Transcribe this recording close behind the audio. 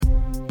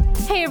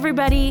Hey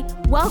everybody,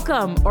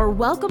 welcome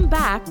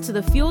back to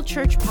the Fuel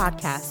Church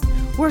podcast.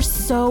 We're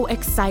so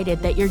excited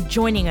that you're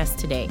joining us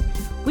today.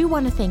 We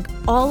want to thank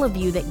all of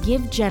you that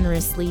give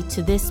generously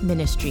to this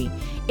ministry.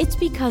 It's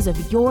because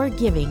of your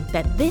giving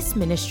that this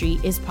ministry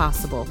is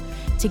possible.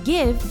 To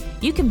give,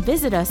 you can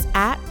visit us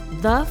at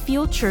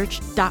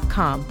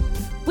thefuelchurch.com.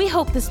 We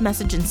hope this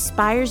message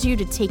inspires you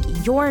to take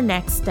your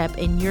next step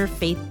in your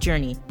faith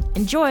journey.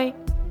 Enjoy.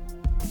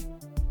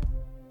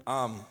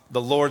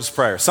 The Lord's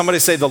Prayer. Somebody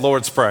say the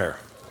Lord's Prayer.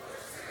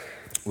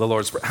 The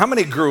Lord's Prayer. How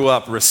many grew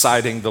up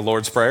reciting the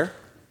Lord's Prayer?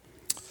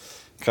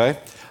 Okay.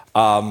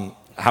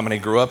 How many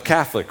grew up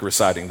Catholic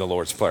reciting the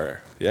Lord's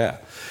Prayer? Yeah.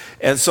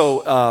 And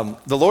so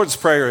the Lord's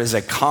Prayer is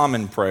a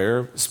common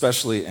prayer,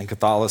 especially in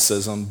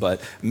Catholicism,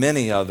 but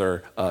many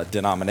other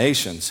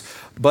denominations.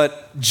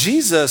 But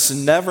Jesus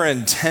never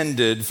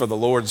intended for the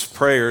Lord's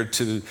Prayer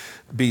to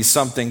be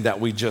something that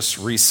we just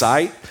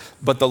recite,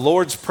 but the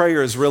Lord's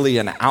Prayer is really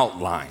an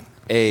outline,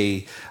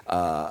 a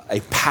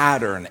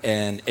pattern,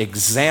 an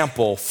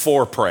example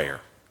for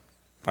prayer.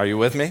 Are you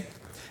with me?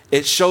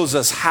 It shows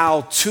us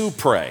how to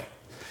pray.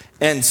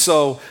 And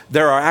so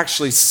there are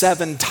actually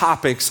 7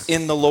 topics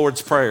in the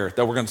Lord's Prayer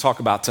that we're going to talk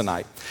about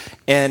tonight.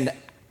 And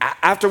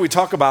after we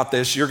talk about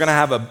this, you're going to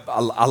have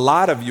a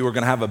lot of you are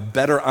going to have a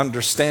better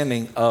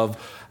understanding of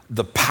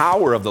the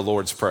power of the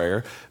Lord's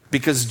Prayer,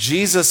 because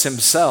Jesus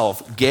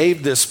himself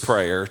gave this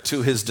prayer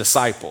to his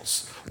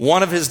disciples.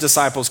 One of his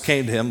disciples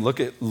came to him. Look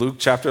at Luke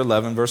chapter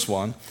 11, verse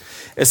 1.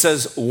 It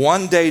says,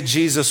 one day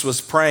Jesus was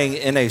praying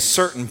in a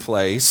certain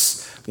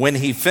place. When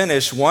he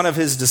finished, one of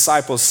his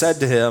disciples said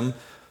to him,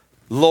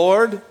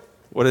 Lord,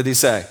 what did he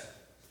say?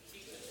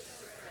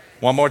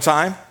 One more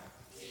time.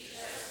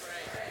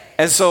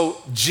 And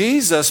so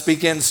Jesus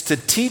begins to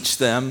teach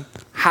them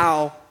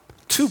how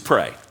to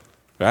pray,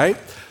 right?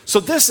 So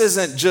this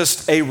isn't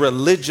just a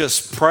religious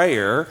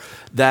prayer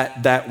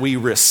that we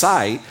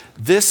recite.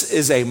 This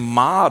is a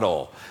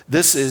model.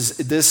 This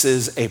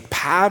is a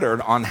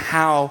pattern on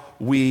how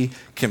we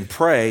can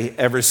pray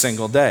every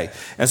single day.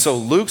 And so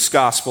Luke's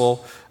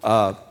gospel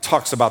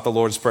talks about the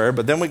Lord's Prayer,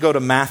 but then we go to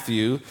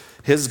Matthew,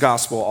 his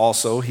gospel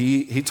also.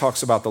 He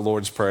talks about the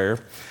Lord's Prayer.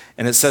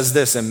 And it says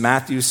this in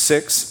Matthew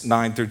 6,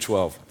 9 through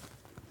 12.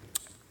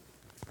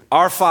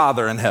 Our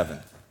Father in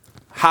heaven,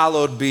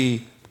 hallowed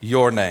be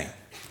your name.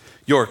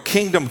 Your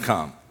kingdom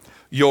come,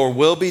 your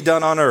will be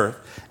done on earth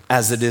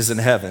as it is in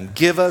heaven.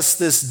 Give us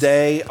this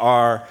day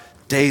our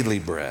daily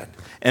bread,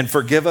 and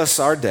forgive us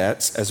our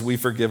debts as we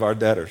forgive our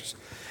debtors.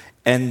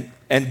 And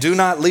do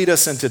not lead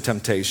us into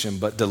temptation,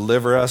 but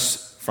deliver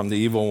us from the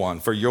evil one.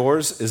 For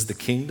yours is the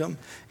kingdom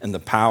and the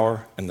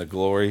power and the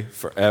glory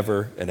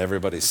forever. And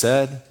everybody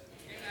said,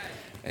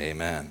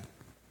 Amen.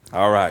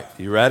 All right,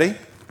 you ready?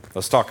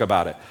 Let's talk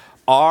about it.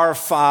 Our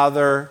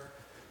Father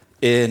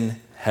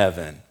in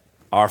heaven.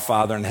 Our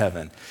Father in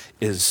heaven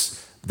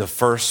is the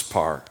first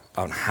part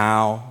on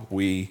how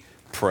we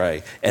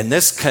pray. And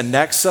this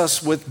connects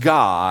us with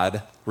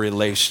God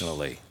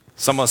relationally.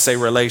 Someone say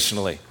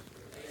relationally.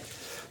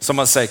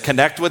 Someone say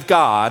connect with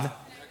God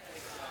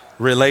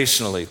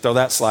relationally. Throw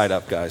that slide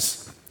up,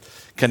 guys.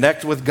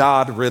 Connect with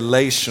God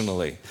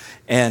relationally.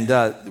 And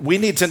we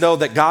need to know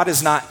that God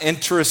is not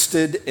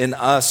interested in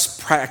us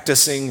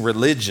practicing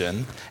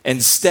religion.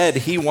 Instead,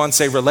 he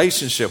wants a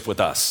relationship with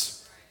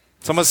us.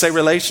 Someone say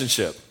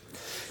relationship.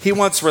 He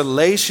wants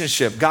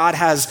relationship. God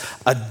has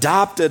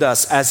adopted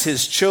us as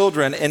his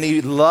children, and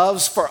he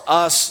loves for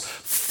us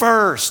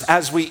first,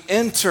 as we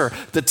enter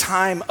the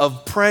time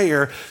of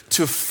prayer,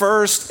 to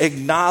first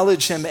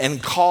acknowledge him and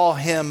call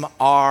him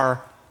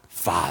our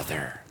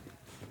Father.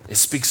 It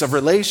speaks of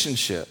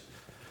relationship.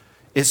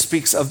 It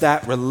speaks of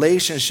that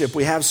relationship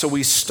we have. So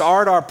we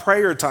start our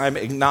prayer time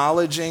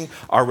acknowledging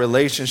our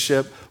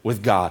relationship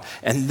with God.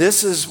 And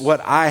this is what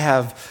I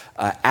have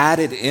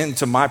added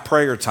into my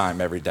prayer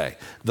time every day.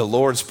 The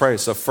Lord's Prayer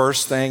is the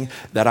first thing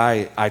that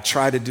I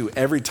try to do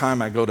every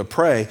time I go to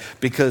pray,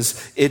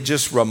 because it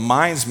just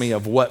reminds me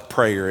of what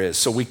prayer is.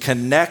 So we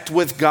connect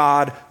with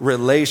God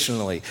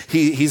relationally.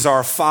 He's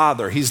our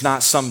Father. He's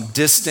not some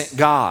distant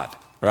God,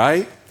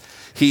 right?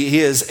 He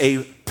is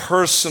a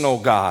personal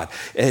God.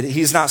 And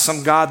he's not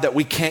some God that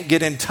we can't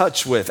get in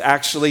touch with.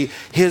 Actually,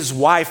 his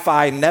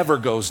Wi-Fi never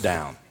goes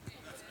down.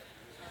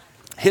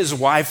 His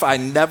Wi-Fi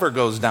never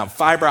goes down.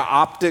 Fiber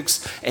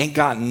optics ain't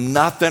got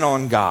nothing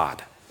on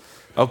God,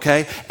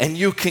 okay? And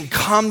you can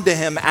come to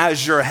him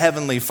as your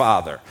heavenly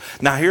Father.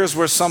 Now, here's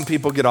where some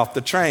people get off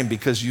the train,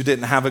 because you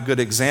didn't have a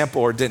good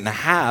example or didn't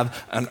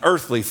have an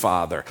earthly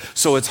father.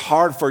 So it's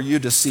hard for you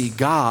to see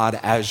God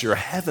as your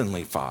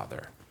heavenly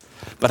Father.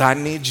 But I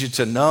need you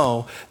to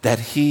know that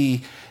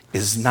he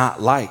is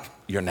not like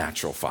your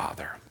natural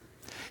father.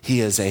 He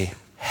is a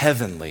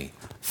heavenly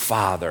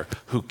Father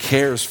who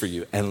cares for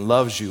you and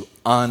loves you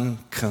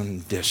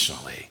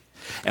unconditionally.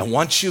 And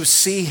once you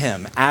see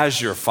him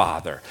as your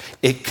Father,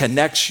 it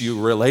connects you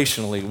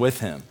relationally with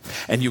him.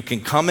 And you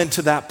can come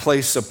into that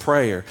place of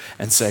prayer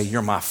and say,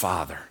 you're my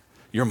Father.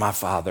 You're my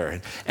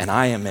Father. And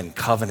I am in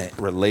covenant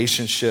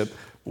relationship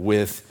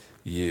with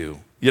you.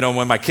 You know,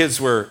 when my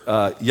kids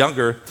were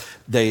younger,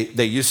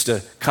 they used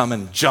to come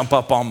and jump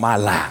up on my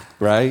lap,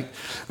 right?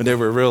 When they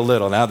were real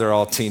little. Now they're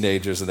all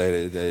teenagers, and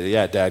they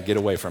yeah, Dad, get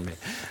away from me.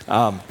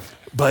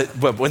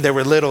 But when they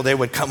were little, they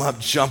would come up,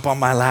 jump on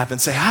my lap, and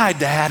say, "Hi,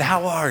 Dad,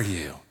 how are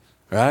you?"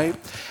 Right?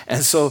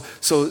 And so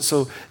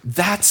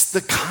that's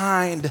the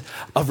kind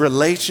of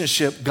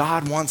relationship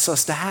God wants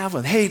us to have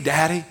with. Hey,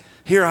 Daddy,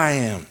 here I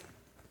am.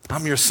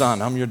 I'm your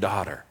son. I'm your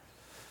daughter.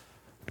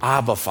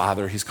 Abba,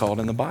 Father, he's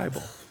called in the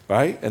Bible.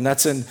 Right? And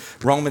that's in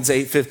Romans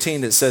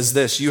 8:15. It says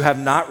this: you have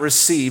not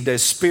received a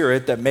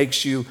spirit that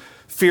makes you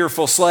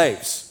fearful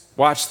slaves.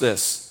 Watch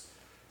this.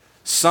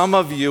 Some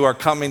of you are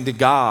coming to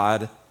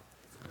God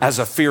as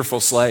a fearful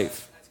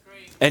slave.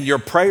 And your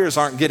prayers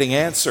aren't getting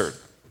answered.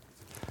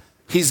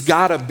 He's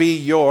got to be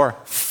your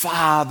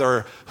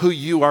father who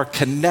you are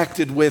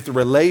connected with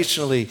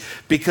relationally,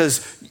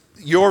 because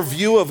your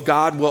view of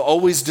God will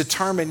always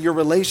determine your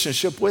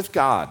relationship with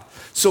God.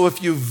 So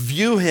if you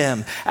view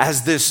him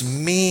as this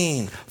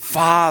mean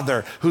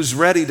father who's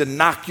ready to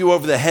knock you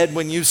over the head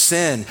when you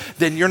sin,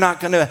 then you're not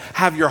going to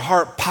have your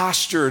heart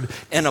postured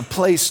in a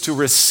place to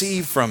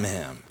receive from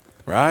him,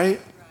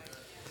 right?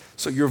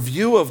 So your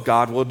view of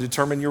God will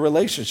determine your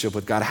relationship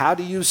with God. How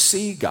do you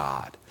see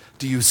God?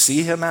 Do you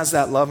see him as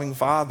that loving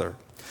father?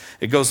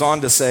 It goes on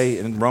to say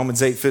in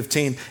Romans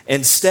 8:15,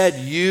 instead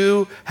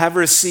you have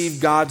received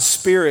God's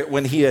Spirit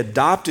when he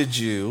adopted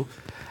you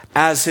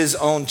as his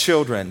own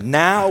children.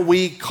 Now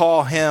we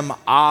call him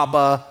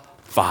Abba,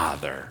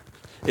 Father.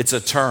 It's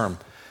a term.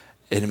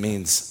 It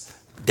means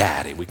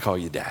daddy. We call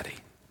you daddy.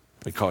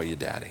 We call you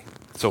daddy.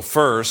 So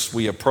first,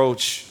 we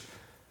approach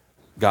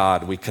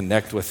God. We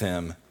connect with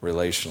him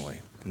relationally.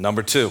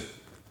 Number two,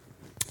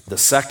 the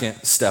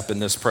second step in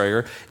this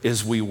prayer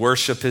is we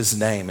worship his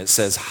name. It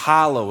says,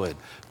 hallowed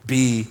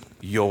be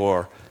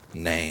your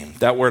name.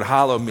 That word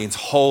hallowed means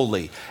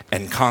holy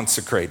and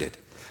consecrated.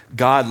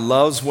 God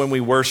loves when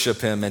we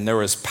worship him, and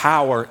there is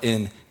power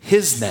in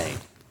his name.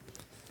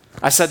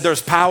 I said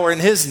there's power in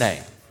his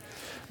name.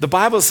 The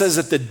Bible says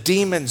that the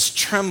demons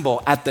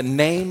tremble at the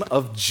name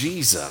of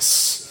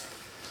Jesus,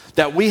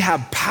 that we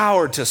have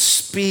power to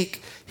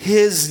speak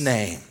his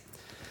name.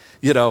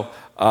 You know,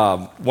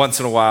 once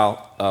in a while,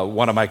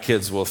 one of my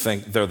kids will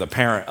think they're the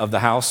parent of the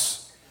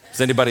house. Does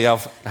anybody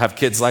else have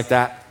kids like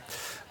that?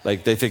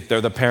 Like they think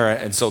they're the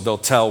parent, and so they'll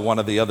tell one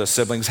of the other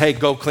siblings, hey,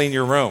 go clean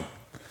your room.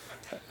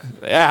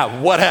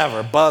 Yeah,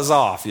 whatever, buzz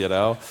off, you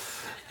know.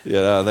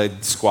 They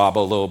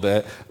squabble a little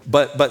bit.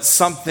 But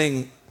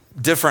something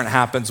different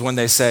happens when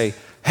they say,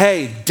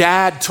 hey,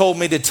 Dad told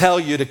me to tell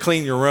you to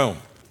clean your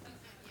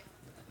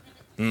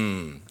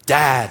room.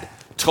 Dad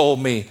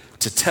told me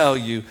to tell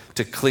you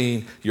to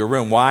clean your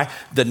room. Why?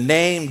 The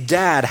name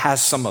Dad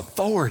has some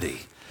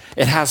authority.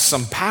 It has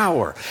some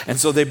power. And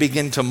so they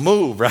begin to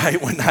move, right?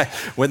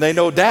 When they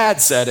know Dad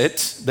said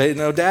it, they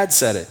know Dad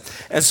said it.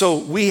 And so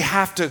we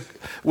have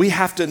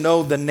to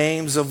know the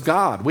names of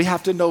God. We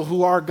have to know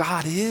who our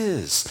God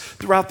is.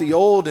 Throughout the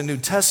Old and New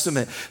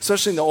Testament,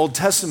 especially in the Old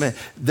Testament,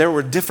 there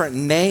were different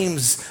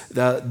names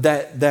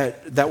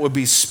that would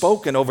be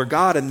spoken over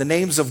God, and the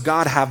names of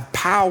God have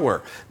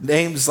power.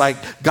 Names like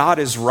God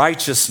is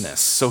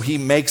righteousness, so he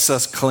makes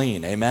us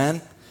clean.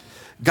 Amen?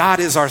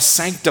 God is our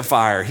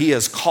sanctifier. He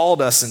has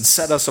called us and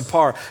set us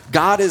apart.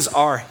 God is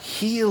our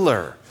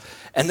healer.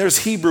 And there's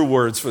Hebrew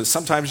words for this.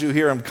 Sometimes you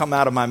hear them come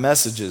out of my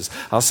messages.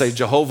 I'll say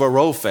Jehovah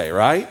Rophe,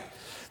 right?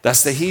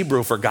 That's the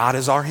Hebrew for God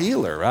is our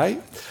healer, right?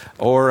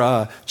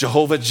 Or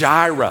Jehovah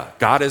Jireh.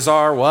 God is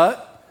our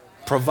what?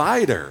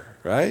 Provider,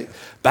 right?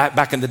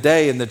 Back in the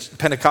day in the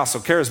Pentecostal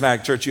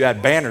Charismatic Church, you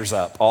had banners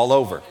up all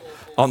over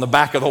on the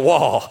back of the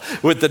wall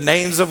with the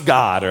names of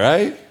God,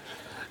 right?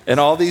 And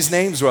all these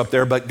names were up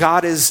there, but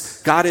God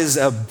is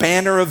a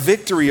banner of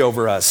victory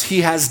over us.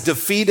 He has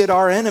defeated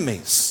our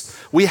enemies.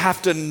 We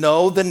have to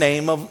know the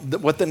name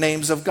of what the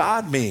names of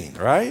God mean,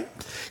 right?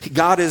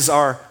 God is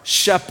our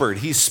shepherd.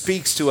 He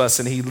speaks to us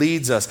and he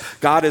leads us.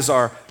 God is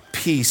our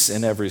peace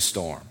in every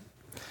storm.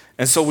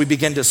 And so we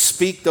begin to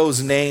speak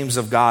those names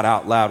of God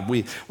out loud.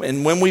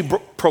 And when we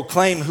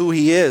proclaim who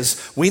he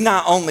is, we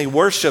not only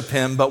worship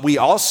him, but we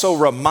also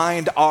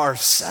remind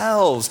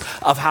ourselves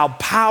of how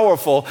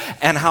powerful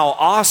and how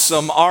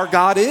awesome our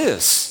God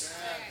is.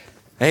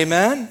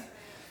 Amen?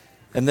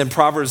 And then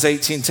Proverbs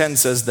 18:10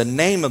 says, the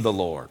name of the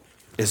Lord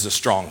is a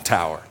strong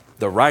tower.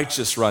 The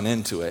righteous run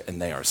into it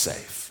and they are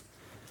safe.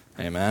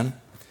 Amen?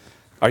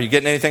 Are you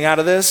getting anything out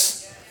of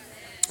this?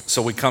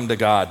 So we come to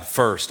God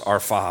first, our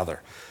Father.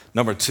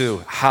 Number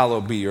two,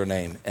 hallowed be your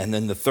name. And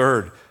then the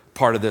third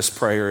part of this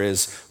prayer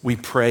is we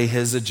pray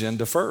his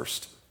agenda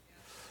first.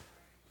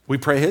 We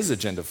pray his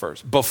agenda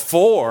first.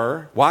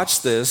 Before,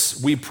 watch this,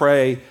 we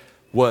pray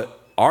what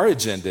our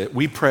agenda,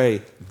 we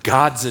pray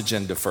God's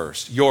agenda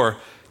first. Your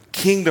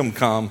kingdom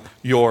come,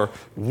 your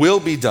will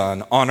be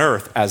done on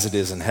earth as it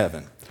is in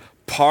heaven.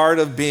 Part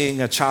of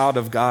being a child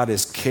of God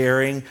is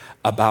caring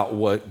about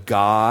what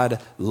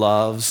God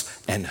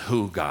loves and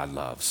who God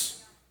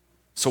loves.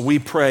 So we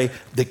pray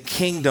the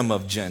kingdom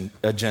of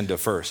agenda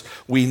first.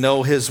 We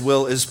know his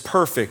will is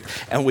perfect,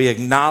 and we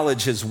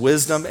acknowledge his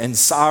wisdom and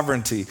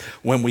sovereignty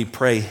when we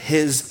pray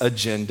his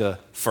agenda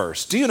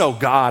first. Do you know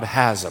God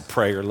has a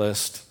prayer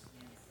list?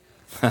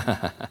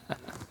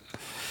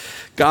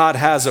 God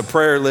has a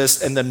prayer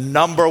list, and the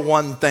number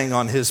one thing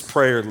on his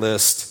prayer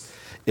list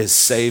is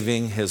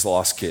saving his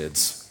lost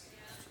kids.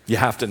 You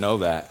have to know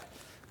that.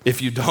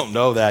 If you don't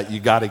know that, you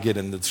got to get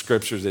in the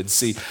scriptures and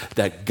see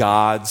that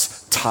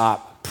God's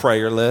top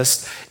prayer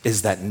list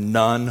is that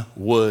none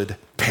would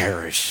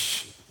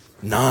perish.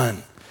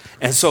 None.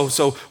 And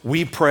so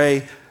we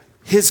pray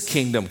his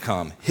kingdom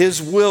come,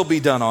 his will be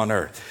done on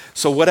earth.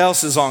 So what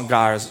else is on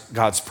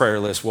God's prayer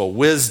list? Well,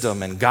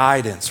 wisdom and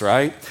guidance,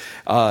 right?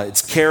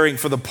 It's caring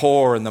for the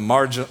poor and the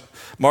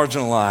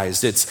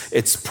marginalized.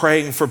 It's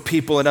praying for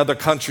people in other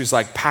countries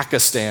like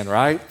Pakistan,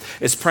 right?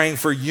 It's praying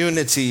for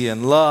unity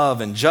and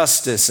love and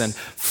justice and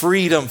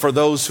freedom for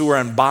those who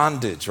are in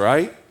bondage,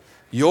 right?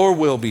 Your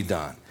will be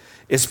done.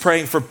 It's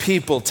praying for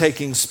people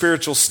taking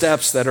spiritual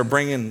steps that are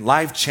bringing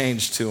life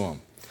change to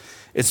them.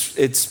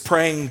 It's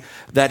praying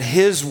that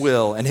his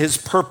will and his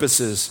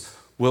purposes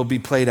will be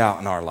played out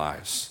in our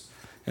lives.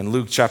 In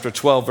Luke chapter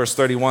 12, verse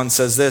 31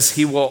 says this,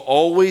 he will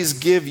always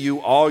give you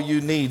all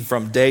you need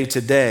from day to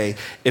day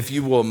if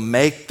you will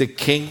make the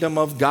kingdom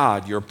of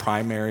God your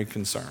primary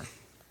concern.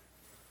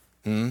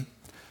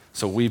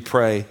 So we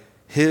pray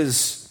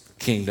his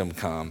kingdom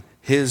come,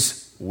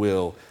 his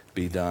will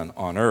be done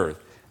on earth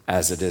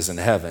as it is in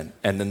heaven.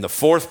 And then the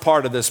fourth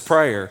part of this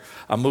prayer,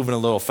 I'm moving a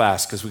little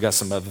fast because we got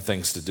some other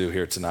things to do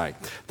here tonight.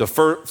 The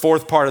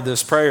fourth part of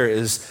this prayer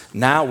is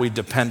now we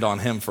depend on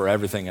him for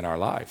everything in our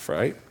life,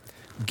 right?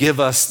 Give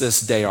us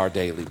this day our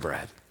daily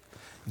bread.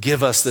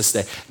 Give us this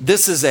day.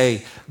 This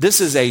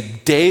is a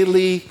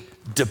daily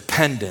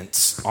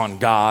dependence on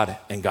God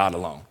and God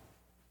alone.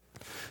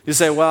 You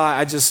say, well,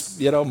 I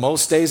just,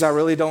 most days I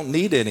really don't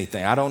need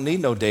anything. I don't need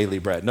no daily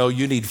bread. No,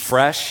 you need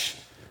fresh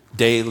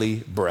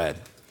daily bread.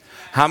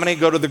 How many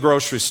go to the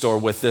grocery store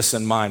with this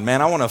in mind?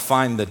 Man, I want to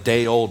find the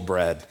day-old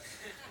bread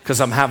because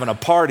I'm having a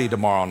party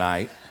tomorrow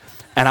night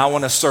and I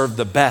want to serve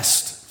the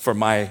best for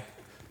my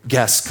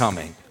guests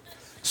coming.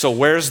 So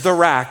where's the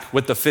rack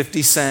with the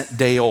 50-cent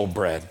day-old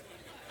bread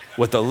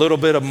with a little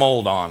bit of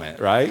mold on it,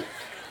 right?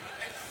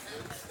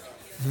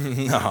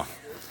 No,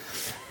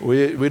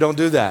 we don't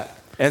do that.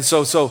 And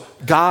so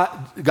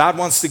God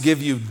wants to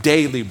give you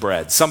daily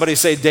bread. Somebody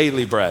say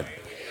daily bread.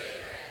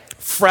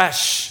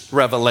 Fresh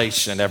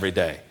revelation every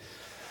day.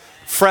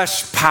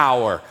 Fresh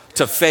power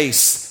to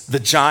face the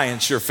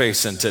giants you're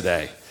facing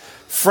today.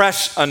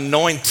 Fresh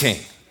anointing,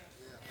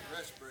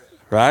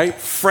 right?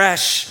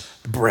 Fresh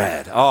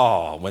bread.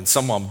 Oh, when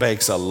someone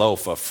bakes a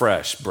loaf of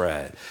fresh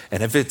bread,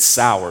 and if it's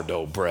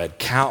sourdough bread,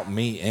 count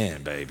me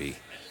in, baby.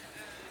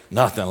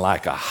 Nothing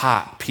like a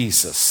hot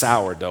piece of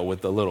sourdough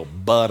with a little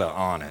butter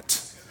on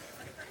it.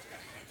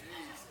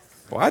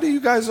 Why do you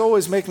guys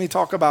always make me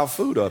talk about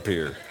food up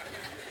here?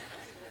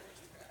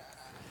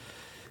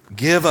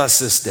 Give us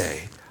this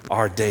day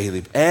our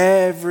daily.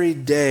 Every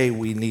day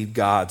we need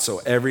God, so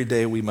every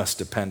day we must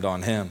depend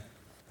on him.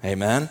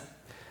 Amen?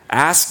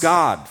 Ask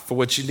God for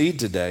what you need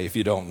today if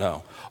you don't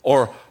know.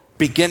 Or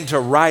begin to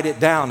write it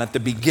down at the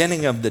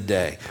beginning of the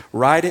day.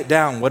 Write it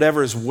down,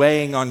 whatever is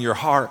weighing on your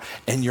heart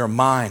and your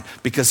mind,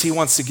 because he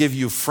wants to give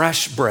you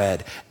fresh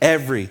bread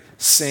every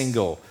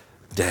single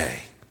day.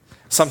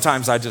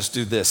 Sometimes I just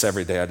do this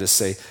every day. I just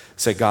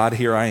say, God,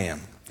 here I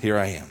am. Here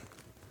I am.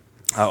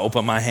 I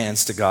open my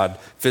hands to God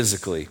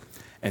physically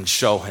and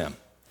show him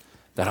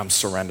that I'm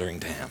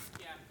surrendering to him.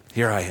 Yeah.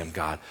 Here I am,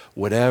 God.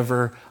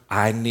 Whatever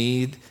I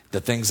need,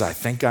 the things I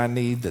think I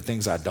need, the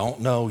things I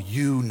don't know,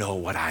 you know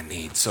what I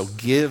need. So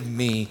give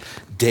me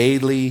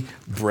daily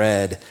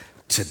bread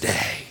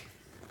today.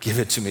 Give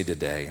it to me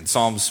today. And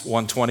Psalms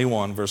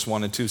 121, verse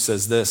 1 and 2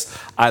 says this,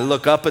 I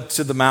look up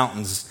to the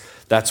mountains.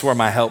 That's where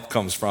my help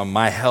comes from.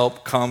 My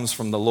help comes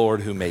from the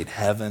Lord who made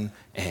heaven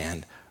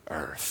and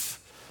earth.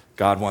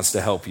 God wants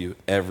to help you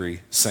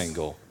every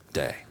single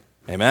day.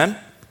 Amen?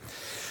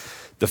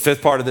 The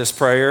fifth part of this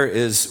prayer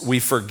is we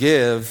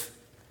forgive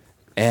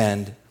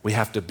and we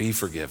have to be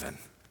forgiven.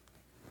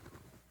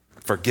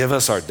 Forgive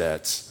us our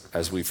debts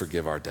as we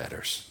forgive our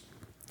debtors.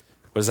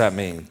 What does that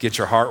mean? Get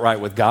your heart right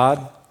with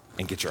God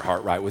and get your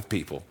heart right with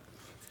people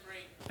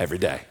every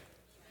day.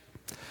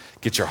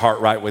 Get your heart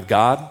right with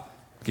God,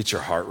 get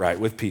your heart right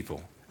with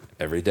people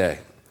every day.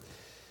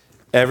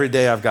 Every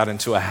day I've got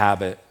into a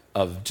habit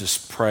of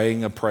just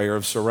praying a prayer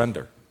of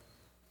surrender.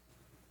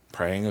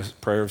 Praying a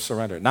prayer of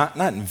surrender. Not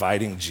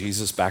inviting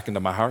Jesus back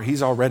into my heart.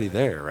 He's already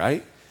there,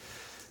 right?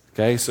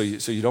 Okay, so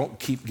you don't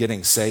keep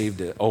getting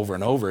saved over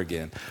and over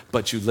again,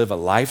 but you live a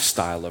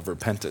lifestyle of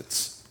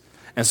repentance.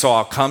 And so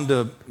I'll come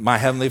to my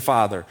Heavenly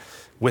Father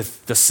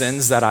with the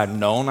sins that I've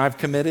known I've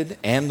committed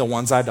and the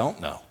ones I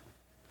don't know.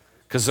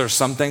 Because there's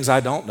some things I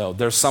don't know.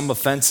 There's some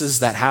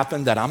offenses that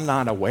happen that I'm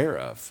not aware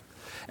of.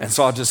 And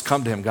so I'll just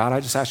come to him. God, I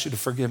just ask you to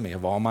forgive me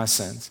of all my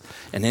sins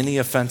and any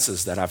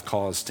offenses that I've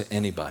caused to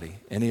anybody,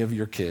 any of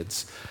your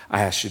kids.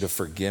 I ask you to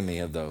forgive me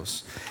of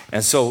those.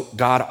 And so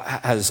God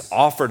has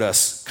offered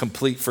us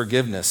complete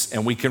forgiveness,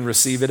 and we can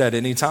receive it at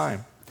any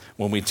time.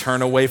 When we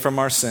turn away from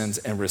our sins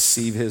and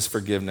receive his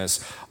forgiveness,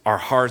 our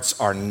hearts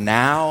are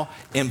now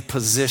in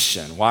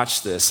position,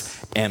 watch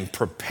this, and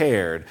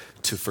prepared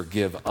to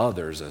forgive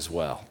others as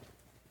well.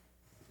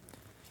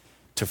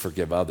 To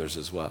forgive others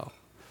as well.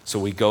 So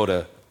we go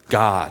to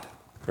God,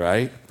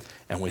 right?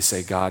 And we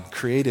say, God,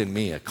 create in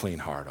me a clean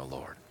heart, O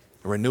Lord.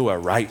 Renew a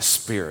right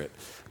spirit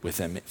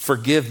within me.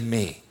 Forgive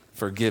me.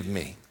 Forgive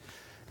me.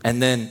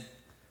 And then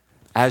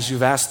as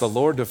you've asked the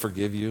Lord to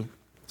forgive you,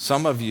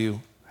 some of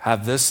you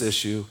have this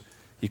issue.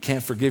 You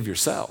can't forgive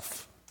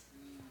yourself.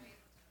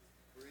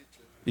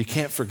 You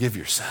can't forgive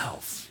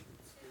yourself.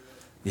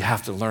 You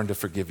have to learn to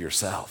forgive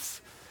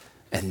yourself.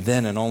 And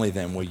then and only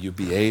then will you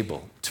be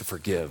able to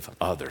forgive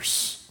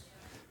others.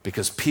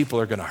 Because people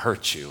are going to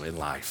hurt you in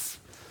life.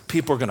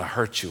 People are going to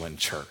hurt you in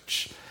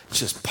church. It's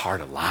just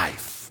part of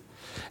life.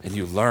 And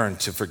you learn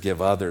to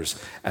forgive others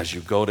as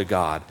you go to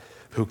God,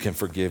 who can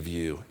forgive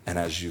you, and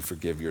as you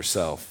forgive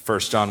yourself. 1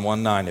 John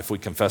 1:9, if we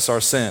confess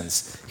our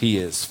sins, he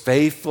is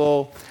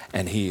faithful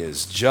and he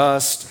is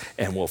just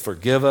and will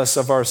forgive us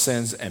of our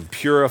sins and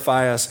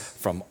purify us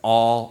from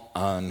all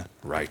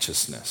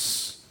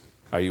unrighteousness.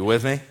 Are you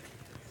with me?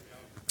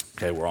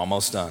 Okay, we're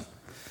almost done.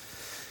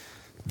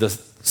 The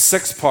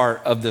sixth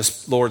part of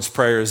this Lord's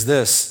Prayer is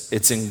this.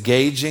 It's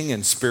engaging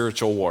in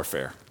spiritual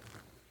warfare.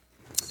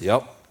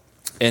 Yep.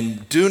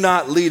 And do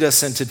not lead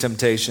us into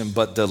temptation,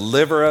 but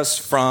deliver us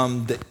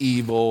from the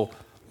evil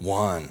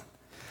one.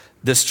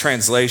 This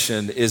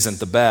translation isn't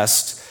the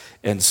best.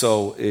 And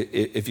so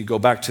if you go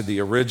back to the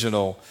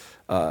original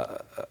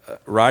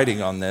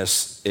writing on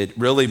this, it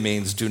really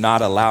means do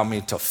not allow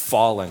me to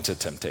fall into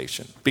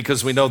temptation.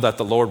 Because we know that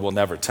the Lord will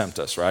never tempt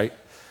us, right?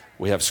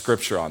 We have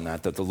scripture on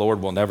that the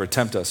Lord will never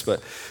tempt us.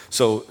 But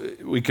so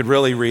we could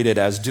really read it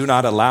as do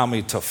not allow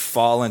me to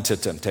fall into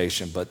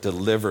temptation, but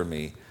deliver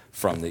me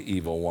from the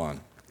evil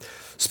one.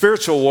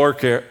 Spiritual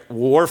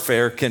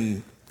warfare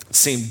can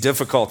seem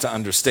difficult to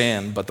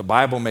understand, but the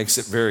Bible makes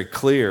it very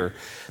clear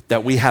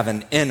that we have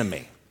an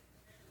enemy.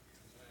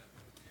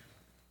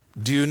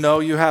 Do you know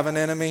you have an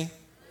enemy?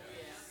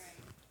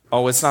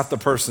 Oh, it's not the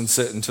person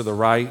sitting to the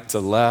right, to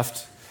the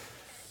left,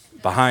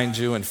 behind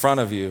you, in front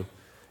of you.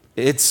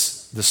 It's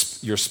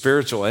your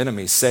spiritual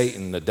enemy,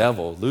 Satan, the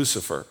devil,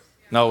 Lucifer.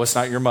 No, it's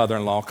not your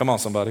mother-in-law. Come on,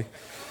 somebody.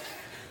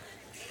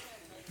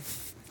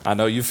 I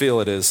know you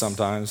feel it is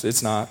sometimes.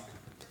 It's not.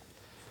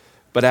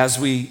 But as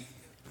we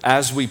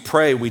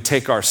pray, we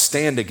take our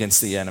stand against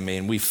the enemy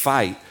and we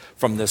fight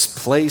from this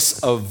place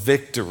of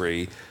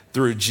victory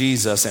through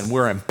Jesus, and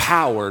we're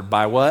empowered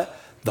by what?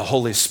 The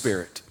Holy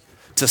Spirit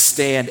to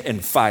stand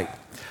and fight.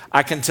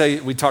 I can tell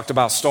you, we talked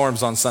about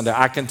storms on Sunday.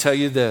 I can tell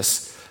you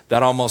this,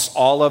 that almost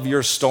all of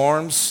your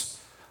storms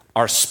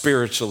are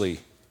spiritually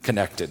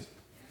connected.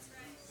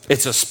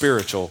 It's a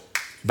spiritual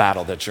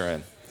battle that you're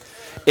in.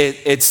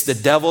 It's the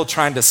devil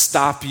trying to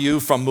stop you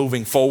from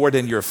moving forward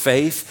in your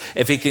faith.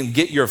 If he can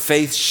get your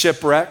faith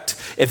shipwrecked,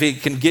 if he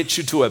can get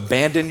you to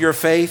abandon your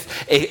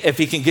faith, if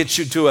he can get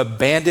you to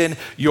abandon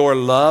your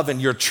love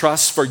and your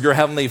trust for your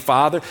Heavenly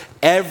Father,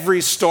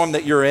 every storm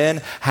that you're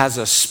in has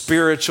a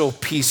spiritual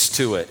piece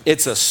to it.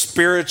 It's a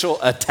spiritual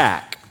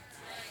attack.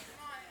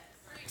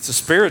 It's a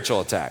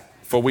spiritual attack.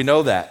 For we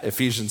know that,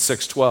 Ephesians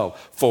 6:12.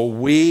 For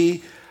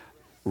we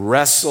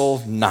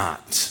wrestle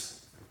not.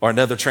 Or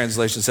another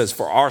translation says,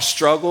 for our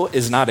struggle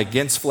is not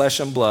against flesh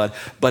and blood,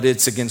 but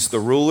it's against the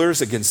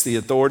rulers, against the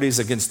authorities,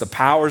 against the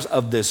powers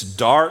of this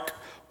dark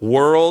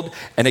world,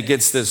 and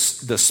against the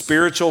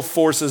spiritual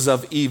forces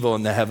of evil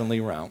in the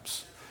heavenly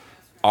realms.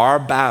 Our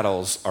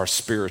battles are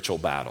spiritual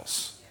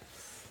battles.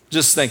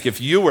 Just think, if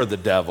you were the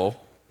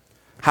devil,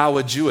 how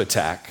would you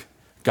attack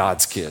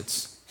God's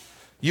kids?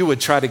 You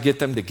would try to get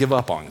them to give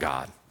up on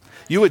God.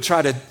 You would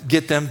try to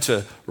get them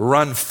to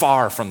run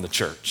far from the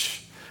church.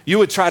 You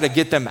would try to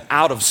get them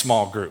out of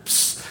small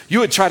groups. You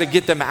would try to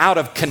get them out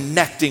of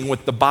connecting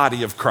with the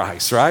body of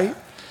Christ, right?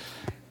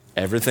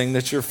 Everything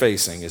that you're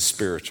facing is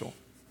spiritual.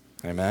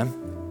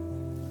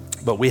 Amen?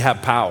 But we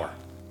have power.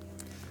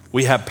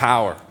 We have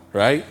power,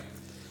 right?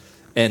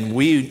 And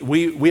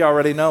we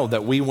already know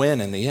that we win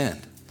in the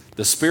end.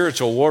 The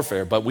spiritual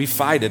warfare, but we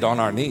fight it on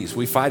our knees.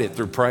 We fight it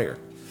through prayer.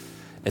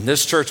 And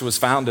this church was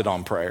founded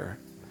on prayer.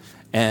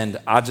 And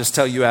I'll just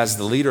tell you, as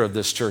the leader of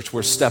this church,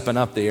 we're stepping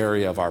up the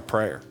area of our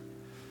prayer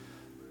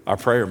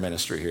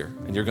ministry here.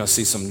 And you're going to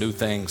see some new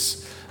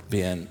things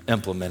being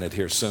implemented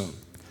here soon,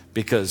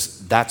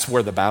 because that's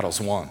where the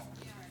battle's won.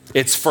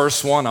 It's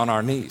first won on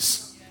our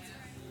knees.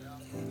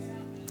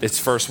 It's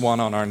first won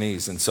on our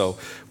knees. And so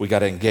we got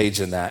to engage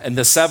in that. And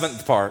the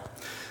seventh part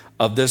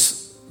of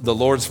this, the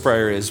Lord's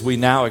Prayer, is we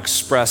now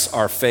express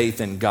our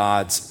faith in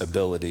God's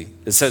ability.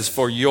 It says,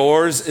 for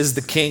yours is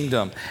the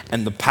kingdom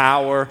and the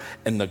power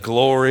and the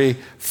glory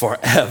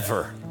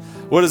forever.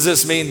 What does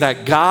this mean?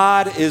 That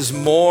God is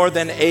more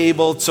than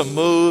able to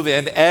move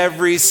in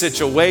every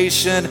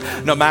situation,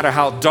 no matter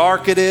how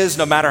dark it is,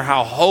 no matter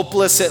how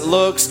hopeless it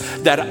looks,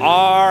 that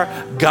our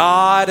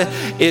God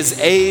is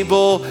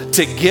able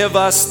to give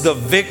us the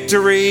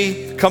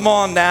victory. Come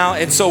on now.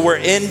 And so we're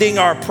ending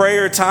our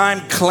prayer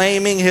time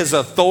claiming his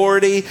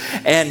authority,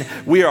 and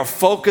we are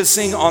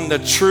focusing on the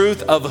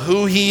truth of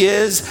who he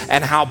is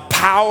and how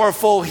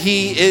powerful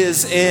he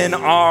is in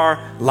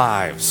our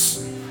lives.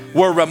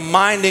 We're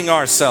reminding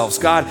ourselves,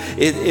 God,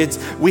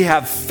 we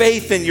have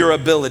faith in your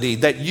ability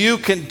that you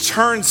can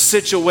turn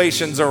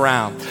situations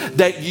around,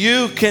 that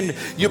you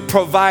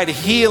provide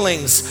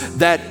healings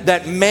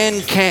that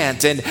men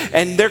can't,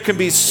 and there can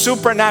be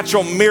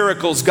supernatural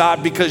miracles,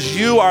 God, because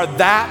you are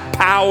that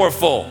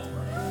powerful.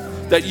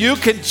 That you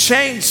can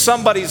change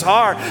somebody's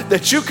heart,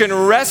 that you can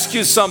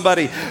rescue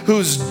somebody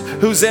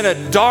who's in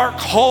a dark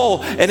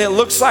hole and it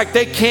looks like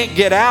they can't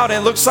get out,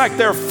 and it looks like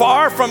they're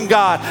far from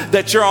God,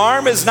 that your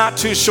arm is not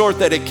too short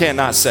that it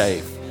cannot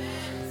save.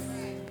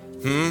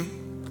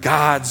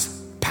 God's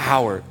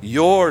power.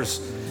 Yours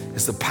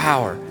is the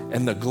power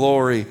and the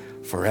glory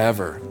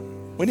forever.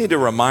 We need to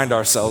remind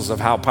ourselves of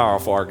how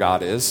powerful our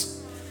God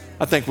is.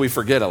 I think we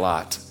forget a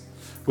lot.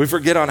 We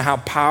forget on how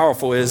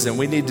powerful it is, and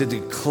we need to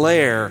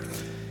declare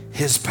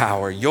his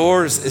power.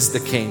 Yours is the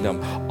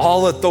kingdom.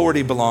 All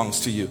authority belongs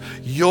to you.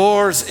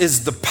 Yours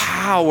is the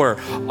power.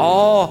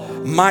 All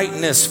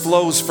mightiness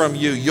flows from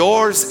you.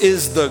 Yours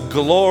is the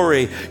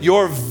glory.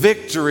 Your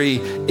victory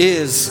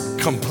is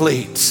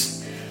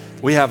complete.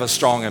 We have a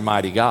strong and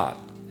mighty God.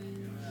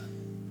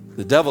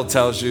 The devil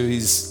tells you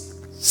he's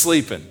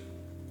sleeping.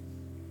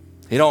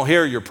 He don't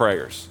hear your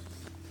prayers.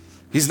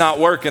 He's not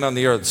working on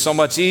the earth. So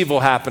much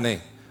evil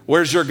happening.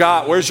 Where's your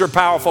God? Where's your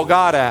powerful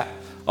God at?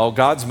 Oh,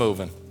 God's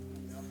moving.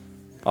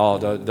 Oh,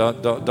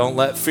 don't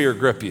let fear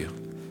grip you.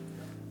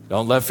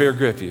 Don't let fear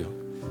grip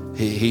you.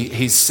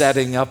 He's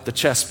setting up the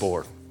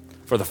chessboard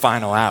for the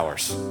final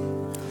hours,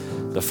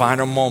 the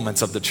final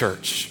moments of the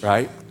church,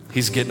 right?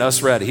 He's getting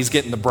us ready. He's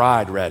getting the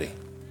bride ready.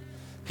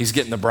 He's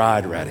getting the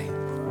bride ready.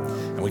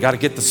 And we got to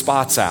get the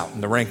spots out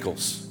and the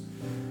wrinkles.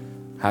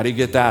 How do you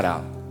get that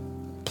out?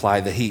 Apply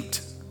the heat.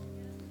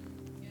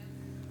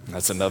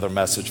 That's another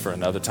message for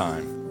another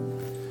time.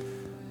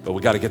 But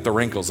we got to get the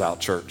wrinkles out,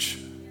 church.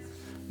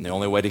 And the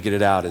only way to get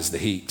it out is the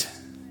heat.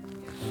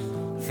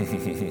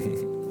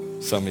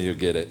 Some of you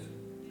get it.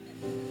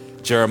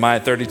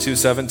 Jeremiah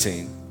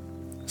 32:17.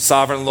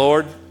 Sovereign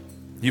Lord,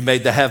 you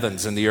made the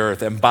heavens and the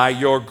earth, and by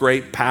your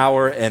great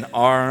power and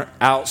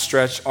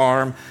outstretched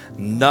arm,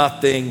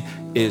 nothing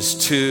is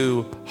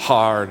too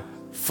hard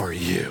for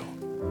you.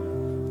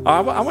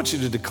 I want you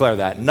to declare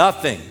that.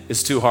 Nothing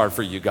is too hard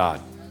for you,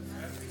 God.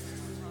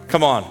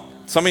 Come on.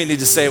 Some of you need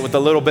to say it with a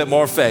little bit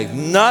more faith.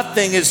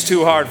 Nothing is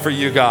too hard for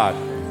you, God.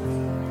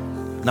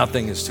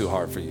 Nothing is too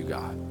hard for you,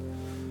 God.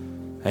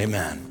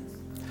 Amen.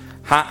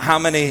 How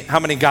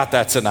many got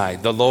that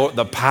tonight?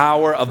 The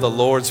power of the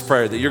Lord's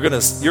Prayer, that you're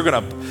gonna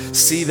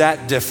see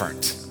that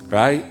different,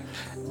 right?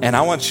 And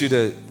I want you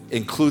to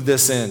include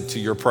this into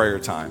your prayer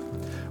time.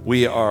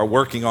 We are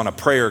working on a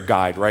prayer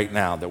guide right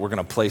now that we're going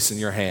to place in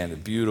your hand.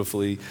 And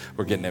beautifully,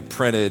 we're getting it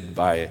printed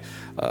by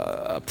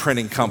a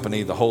printing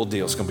company. The whole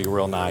deal is going to be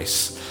real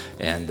nice.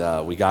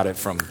 And we got it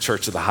from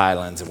Church of the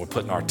Highlands, and we're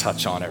putting our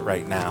touch on it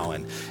right now.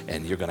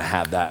 And you're going to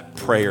have that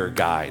prayer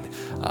guide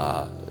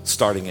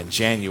starting in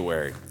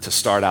January to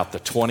start out the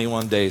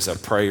 21 days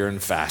of prayer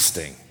and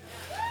fasting.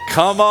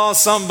 Come on,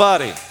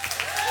 somebody.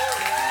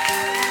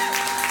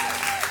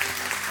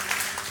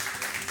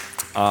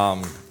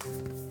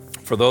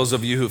 For those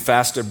of you who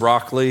fasted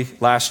broccoli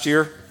last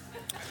year,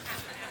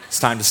 it's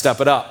time to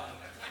step it up.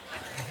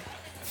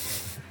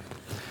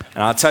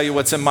 And I'll tell you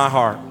what's in my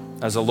heart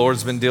as the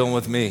Lord's been dealing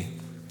with me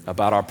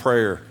about our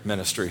prayer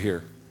ministry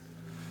here.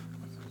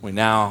 We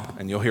now,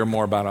 and you'll hear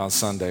more about it on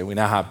Sunday, we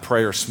now have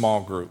prayer small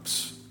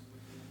groups.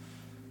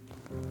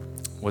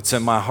 What's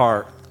in my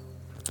heart,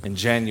 in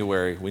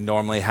January, we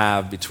normally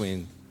have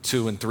between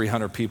 200 and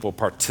 300 people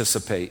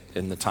participate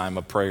in the time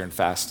of prayer and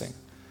fasting.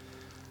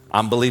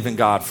 I'm believing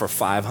God for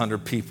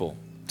 500 people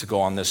to go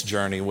on this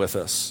journey with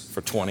us for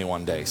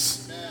 21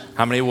 days.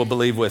 How many will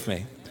believe with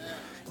me?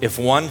 If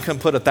one can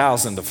put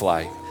 1,000 to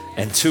flight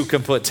and two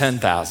can put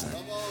 10,000,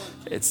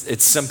 it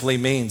simply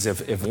means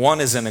if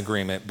one is in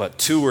agreement, but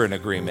two are in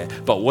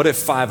agreement, but what if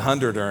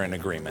 500 are in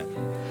agreement?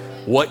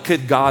 What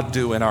could God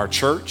do in our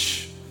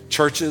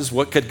churches?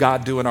 What could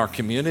God do in our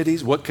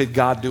communities? What could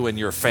God do in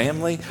your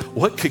family?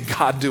 What could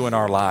God do in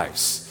our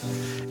lives?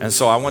 And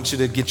so I want you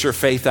to get your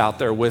faith out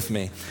there with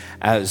me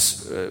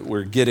as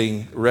we're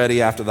getting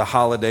ready after the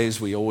holidays.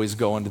 We always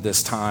go into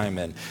this time,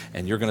 and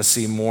you're going to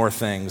see more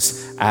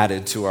things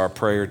added to our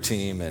prayer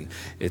team, and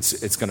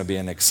it's going to be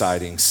an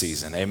exciting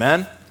season.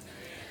 Amen?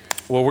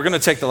 Well, we're going to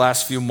take the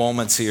last few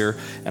moments here,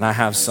 and I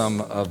have some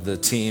of the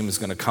team is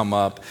going to come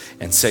up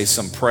and say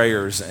some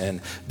prayers.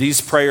 And these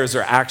prayers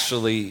are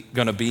actually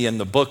going to be in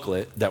the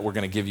booklet that we're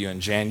going to give you in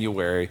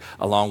January,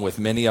 along with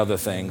many other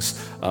things.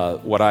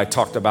 What I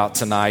talked about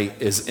tonight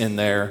is in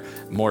there,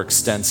 more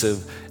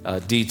extensive.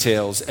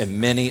 details, and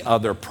many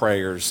other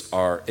prayers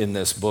are in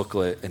this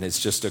booklet, and it's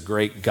just a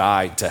great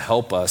guide to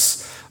help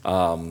us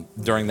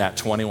during that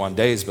 21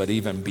 days, but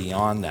even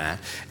beyond that.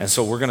 And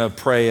so we're going to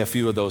pray a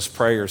few of those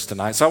prayers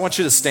tonight. So I want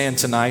you to stand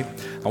tonight.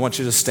 I want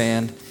you to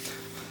stand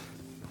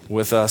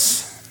with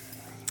us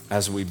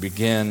as we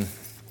begin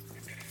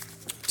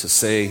to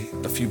say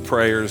a few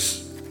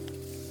prayers.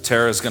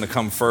 Tara's going to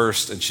come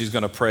first, and she's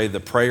going to pray the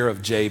prayer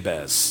of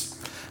Jabez.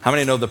 How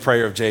many know the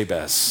prayer of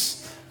Jabez?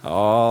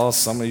 Oh,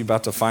 some of you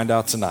about to find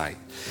out tonight.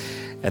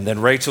 And then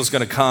Rachel's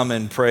going to come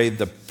and pray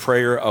the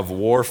prayer of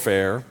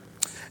warfare.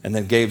 And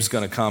then Gabe's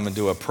going to come and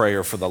do a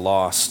prayer for the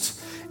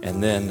lost.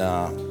 And then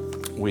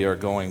we are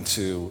going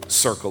to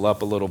circle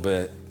up a little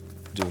bit,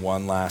 do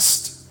one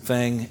last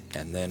thing,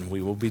 and then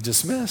we will be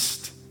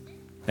dismissed.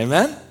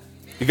 Amen?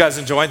 You guys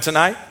enjoying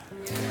tonight?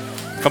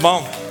 Come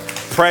on.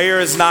 Prayer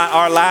is not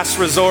our last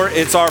resort.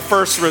 It's our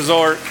first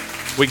resort.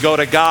 We go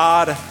to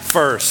God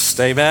first.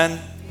 Amen?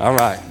 All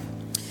right.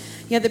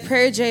 Yeah, the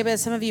prayer of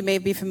Jabez, some of you may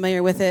be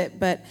familiar with it,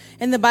 but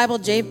in the Bible,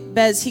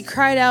 Jabez, he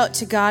cried out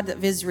to God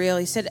of Israel.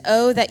 He said,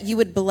 "Oh, that you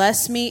would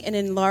bless me and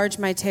enlarge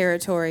my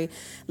territory.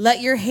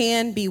 Let your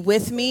hand be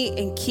with me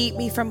and keep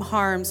me from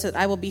harm so that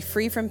I will be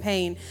free from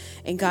pain."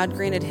 And God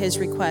granted his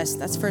request.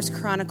 That's 1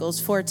 Chronicles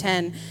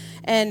 4:10.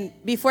 And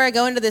before I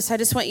go into this, I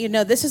just want you to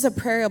know this is a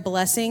prayer of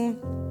blessing.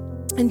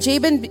 And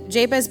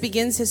Jabez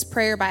begins his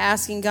prayer by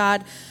asking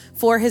God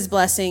for his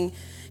blessing.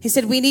 He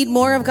said, we need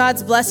more of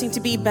God's blessing to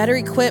be better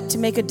equipped to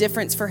make a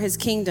difference for his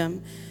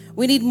kingdom.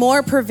 We need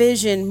more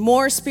provision,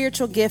 more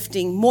spiritual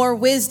gifting, more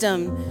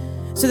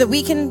wisdom, so that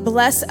we can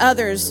bless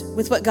others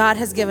with what God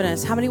has given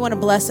us. How many want to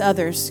bless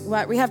others?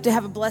 We have to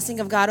have a blessing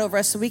of God over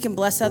us so we can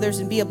bless others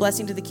and be a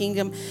blessing to the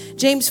kingdom.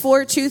 James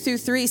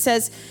 4:2-3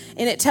 says,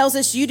 and it tells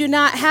us, you do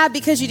not have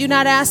because you do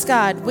not ask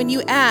God. When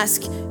you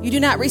ask, you do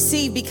not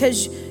receive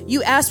because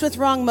you ask with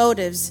wrong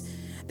motives,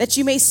 that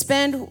you may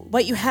spend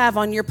what you have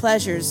on your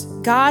pleasures.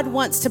 God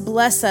wants to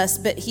bless us,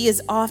 but he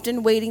is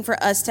often waiting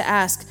for us to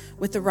ask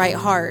with the right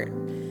heart.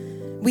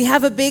 We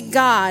have a big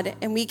God,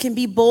 and we can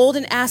be bold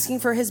in asking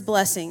for his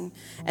blessing.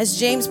 As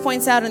James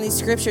points out in these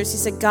scriptures, he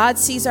said, God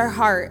sees our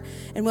heart.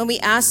 And when we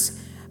ask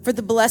for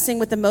the blessing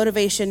with the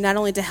motivation, not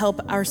only to help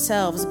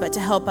ourselves, but to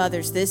help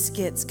others, this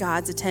gets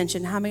God's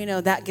attention. How many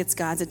know that gets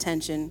God's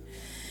attention?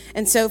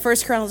 And so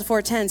 1 Chronicles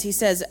 4:10, he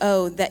says,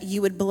 oh, that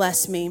you would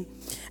bless me.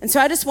 And so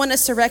I just want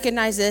us to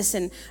recognize this,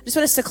 and I just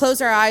want us to close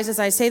our eyes as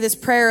I say this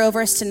prayer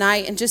over us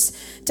tonight, and just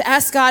to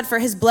ask God for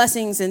his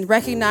blessings and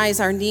recognize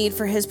our need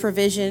for his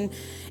provision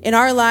in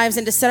our lives,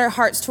 and to set our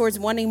hearts towards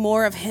wanting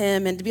more of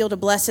him and to be able to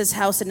bless his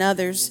house and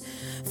others.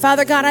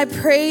 Father God, I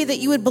pray that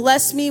you would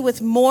bless me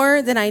with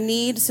more than I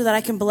need so that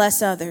I can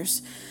bless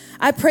others.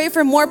 I pray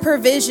for more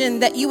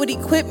provision, that you would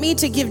equip me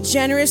to give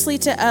generously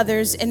to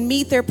others and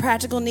meet their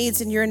practical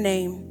needs in your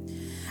name.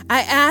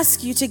 I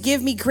ask you to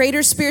give me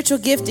greater spiritual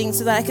gifting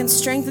so that I can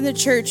strengthen the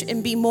church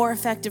and be more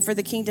effective for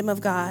the kingdom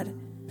of God.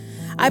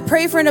 I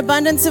pray for an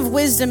abundance of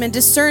wisdom and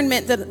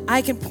discernment that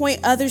I can point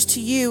others to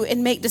you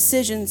and make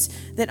decisions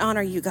that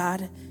honor you,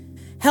 God.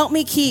 Help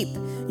me keep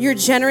your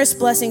generous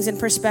blessings in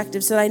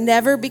perspective so that I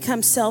never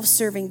become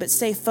self-serving, but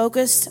stay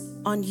focused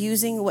on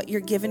using what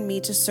you're giving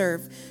me to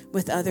serve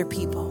with other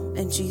people.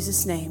 In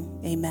Jesus' name,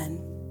 amen.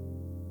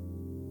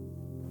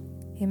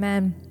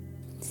 Amen.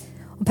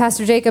 Well,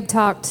 Pastor Jacob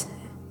talked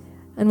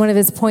in one of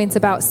his points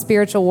about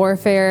spiritual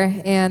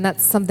warfare, and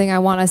that's something I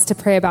want us to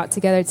pray about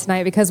together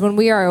tonight, because when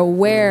we are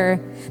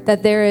aware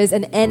that there is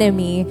an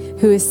enemy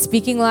who is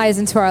speaking lies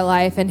into our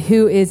life and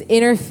who is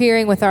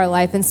interfering with our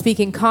life and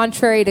speaking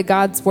contrary to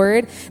God's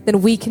word,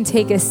 then we can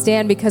take a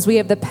stand because we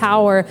have the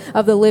power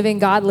of the living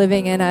God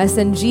living in us.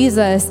 And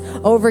Jesus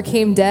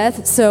overcame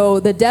death, so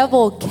the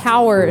devil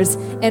cowers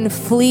and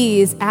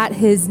flees at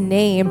his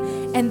name.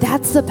 And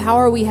that's the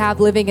power we have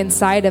living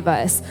inside of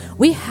us.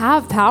 We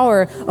have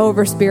power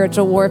over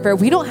spiritual warfare.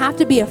 We don't have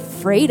to be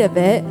afraid of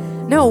it.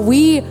 No,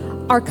 we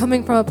are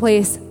coming from a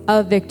place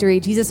of victory.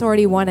 Jesus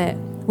already won it.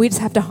 We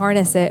just have to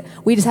harness it.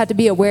 We just have to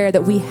be aware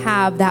that we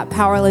have that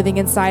power living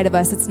inside of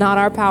us. It's not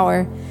our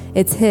power,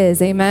 it's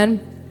his.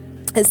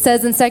 Amen. It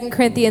says in 2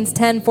 Corinthians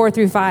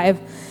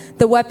 10:4-5,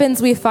 the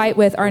weapons we fight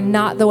with are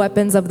not the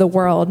weapons of the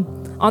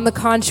world. On the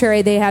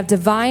contrary, they have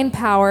divine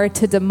power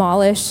to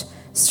demolish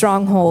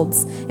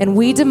strongholds. And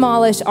we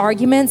demolish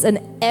arguments and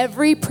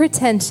every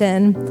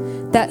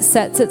pretension that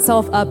sets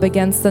itself up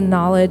against the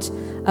knowledge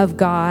of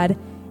God.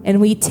 And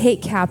we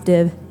take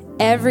captive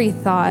every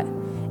thought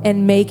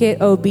and make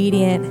it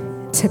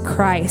obedient to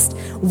Christ.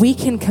 We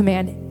can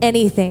command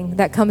anything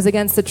that comes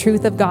against the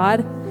truth of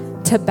God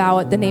to bow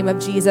at the name of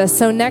Jesus.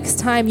 So next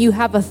time you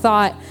have a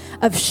thought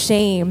of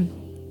shame,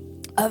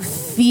 of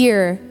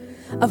fear,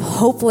 of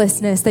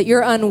hopelessness, that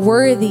you're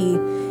unworthy,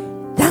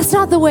 that's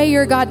not the way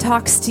your God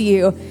talks to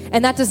you.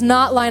 And that does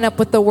not line up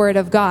with the word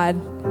of God.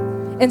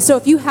 And so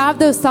if you have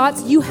those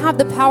thoughts, you have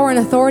the power and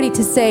authority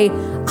to say,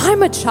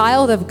 I'm a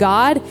child of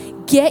God.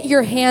 Get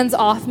your hands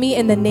off me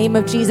in the name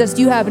of Jesus.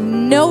 You have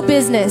no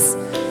business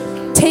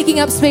taking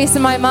up space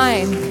in my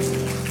mind.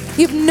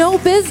 You have no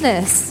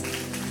business.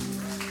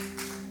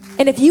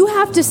 And if you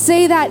have to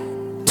say that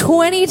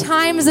 20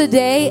 times a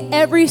day,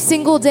 every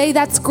single day,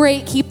 that's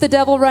great. Keep the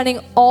devil running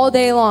all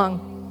day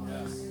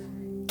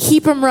long.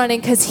 Keep him running,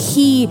 because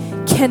he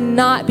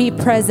cannot be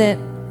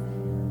present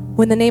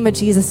when the name of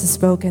Jesus is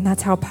spoken.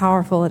 That's how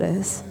powerful it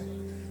is.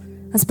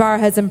 Let's bow our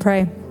heads and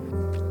pray.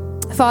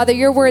 Father,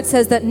 your word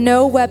says that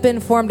no weapon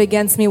formed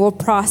against me will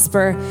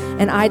prosper,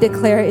 and I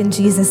declare it in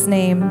Jesus'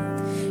 name.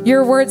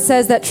 Your word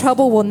says that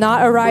trouble will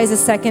not arise a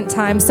second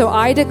time. So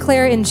I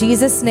declare in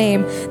Jesus'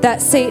 name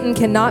that Satan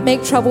cannot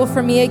make trouble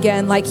for me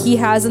again like he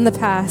has in the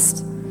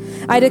past.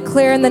 I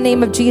declare in the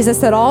name of Jesus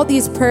that all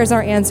these prayers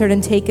are answered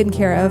and taken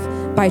care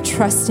of by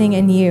trusting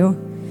in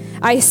you.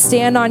 I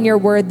stand on your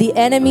word. The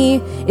enemy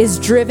is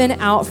driven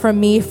out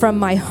from me, from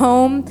my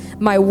home,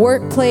 my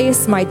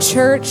workplace, my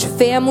church,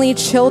 family,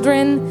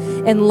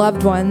 children, and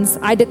loved ones.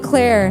 I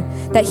declare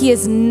that he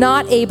is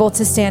not able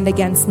to stand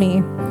against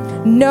me.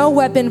 No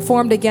weapon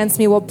formed against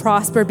me will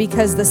prosper,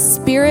 because the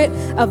Spirit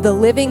of the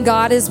living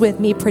God is with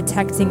me,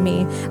 protecting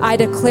me. I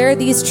declare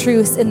these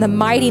truths in the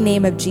mighty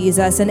name of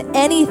Jesus, and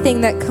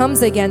anything that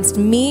comes against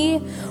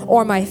me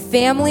or my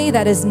family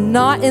that is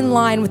not in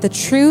line with the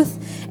truth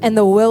and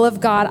the will of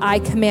God, I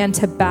command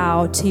to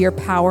bow to your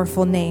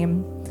powerful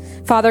name.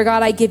 Father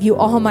God, I give you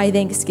all my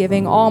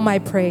thanksgiving, all my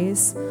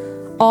praise,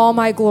 all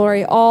my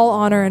glory, all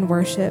honor and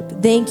worship.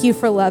 Thank you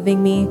for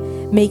loving me,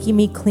 making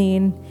me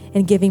clean,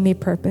 and giving me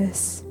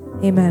purpose.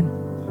 Amen.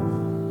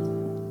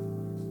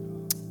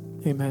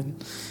 Amen.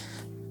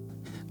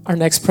 Our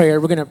next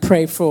prayer, we're going to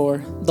pray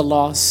for the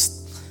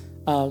lost.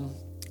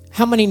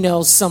 How many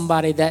know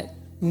somebody that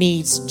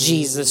needs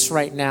Jesus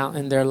right now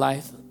in their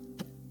life?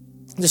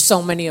 There's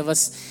so many of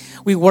us.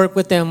 We work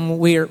with them.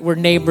 We're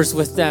neighbors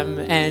with them.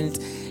 And,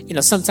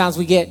 sometimes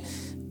we get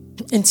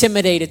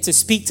intimidated to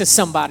speak to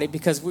somebody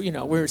because,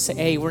 we're saying,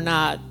 hey, we're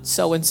not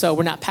so-and-so.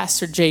 We're not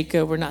Pastor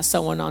Jacob. We're not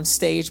someone on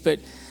stage. But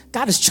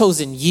God has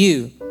chosen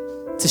you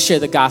to share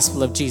the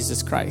gospel of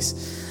Jesus Christ.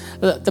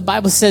 The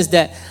Bible says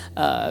that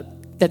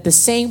the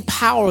same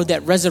power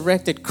that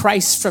resurrected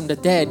Christ from the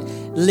dead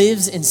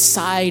lives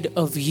inside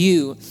of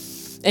you.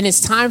 And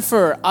it's time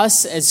for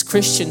us as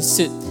Christians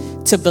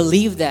to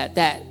believe that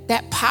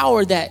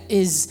power that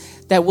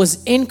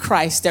was in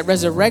Christ, that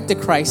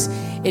resurrected Christ,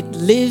 it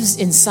lives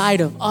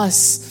inside of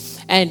us.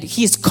 And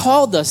he's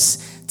called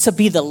us to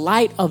be the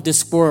light of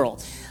this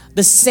world.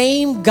 The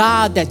same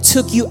God that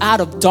took you out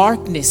of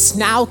darkness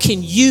now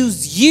can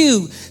use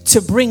you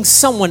to bring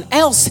someone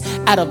else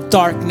out of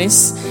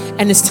darkness.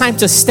 And it's time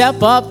to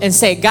step up and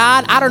say,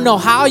 God, I don't know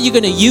how you're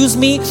going to use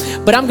me,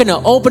 but I'm going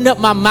to open up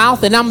my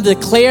mouth and I'm going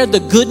to declare the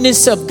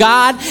goodness of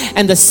God.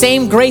 And the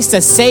same grace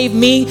that saved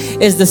me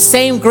is the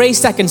same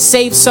grace that can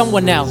save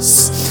someone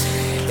else.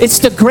 It's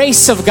the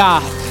grace of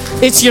God.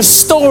 It's your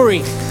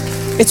story.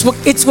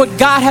 It's what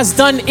God has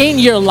done in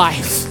your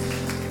life.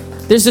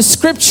 There's a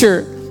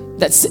scripture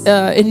that's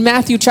in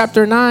Matthew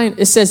chapter 9.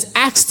 It says,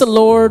 ask the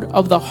Lord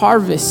of the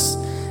harvest,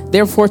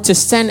 therefore, to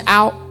send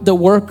out the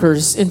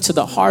workers into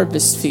the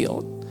harvest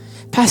field.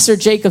 Pastor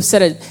Jacob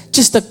said it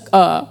just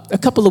a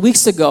couple of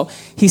weeks ago.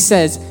 He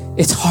says,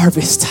 it's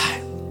harvest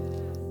time.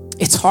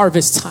 It's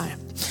harvest time.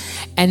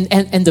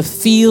 And the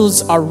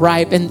fields are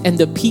ripe, and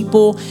the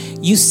people,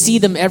 you see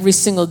them every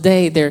single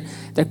day. They're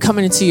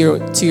coming into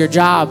your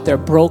job. They're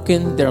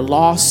broken, they're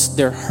lost,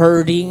 they're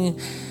hurting.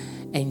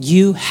 And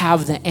you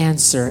have the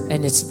answer,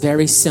 and it's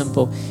very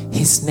simple.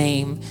 His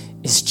name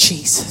is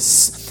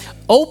Jesus.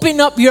 Open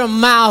up your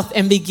mouth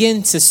and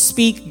begin to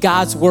speak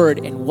God's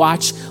word and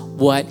watch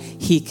what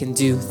he can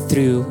do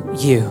through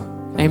you.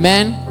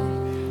 Amen.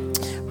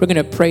 We're going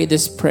to pray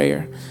this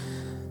prayer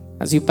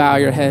as you bow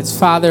your heads.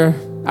 Father,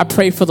 I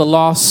pray for the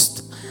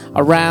lost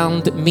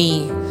around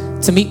me,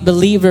 to meet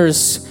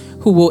believers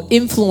who will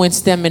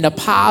influence them in a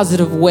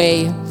positive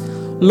way.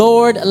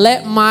 Lord,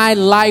 let my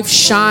life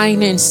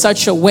shine in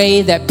such a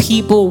way that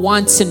people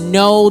want to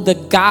know the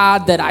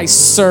God that I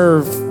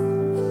serve.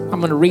 I'm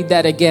going to read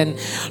that again.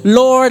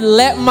 Lord,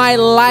 let my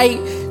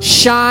light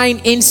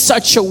shine in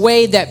such a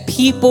way that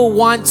people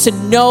want to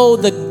know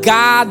the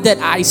God that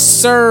I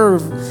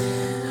serve.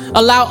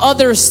 Allow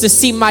others to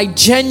see my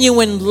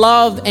genuine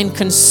love and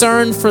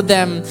concern for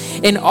them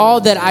in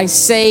all that I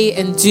say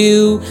and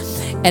do.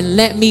 And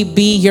let me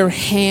be your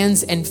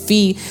hands and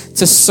feet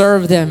to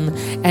serve them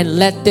and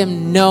let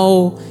them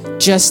know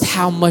just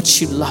how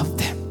much you love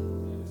them.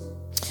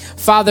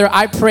 Father,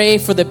 I pray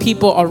for the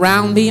people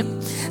around me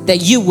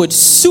that you would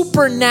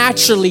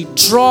supernaturally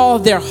draw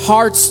their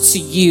hearts to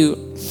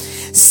you.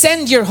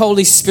 Send your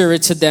Holy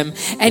Spirit to them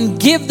and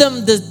give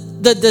them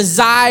the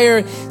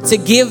desire to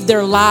give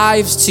their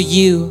lives to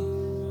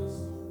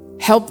you.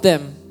 Help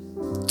them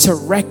to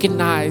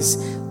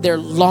recognize their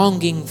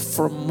longing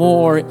for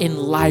more in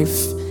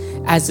life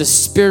as a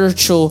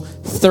spiritual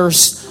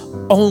thirst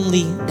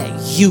only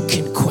that you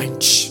can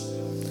quench.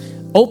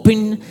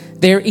 Open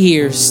their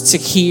ears to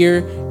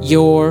hear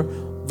your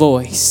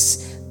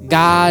voice.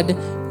 God,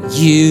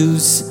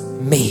 use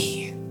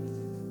me.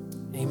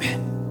 Amen.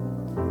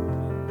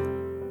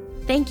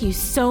 Thank you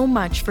so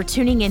much for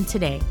tuning in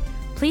today.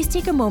 Please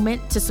take a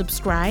moment to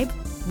subscribe,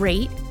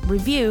 rate,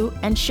 review,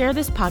 and share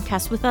this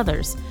podcast with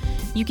others.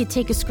 You could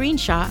take a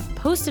screenshot,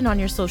 post it on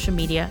your social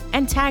media,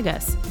 and tag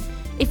us.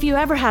 If you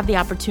ever have the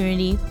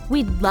opportunity,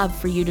 we'd love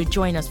for you to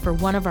join us for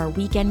one of our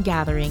weekend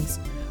gatherings.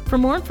 For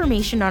more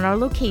information on our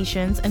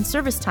locations and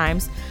service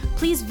times,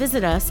 please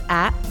visit us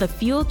at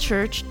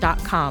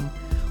thefuelchurch.com.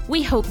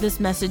 We hope this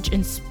message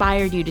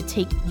inspired you to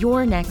take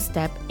your next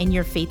step in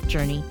your faith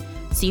journey.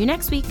 See you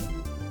next week.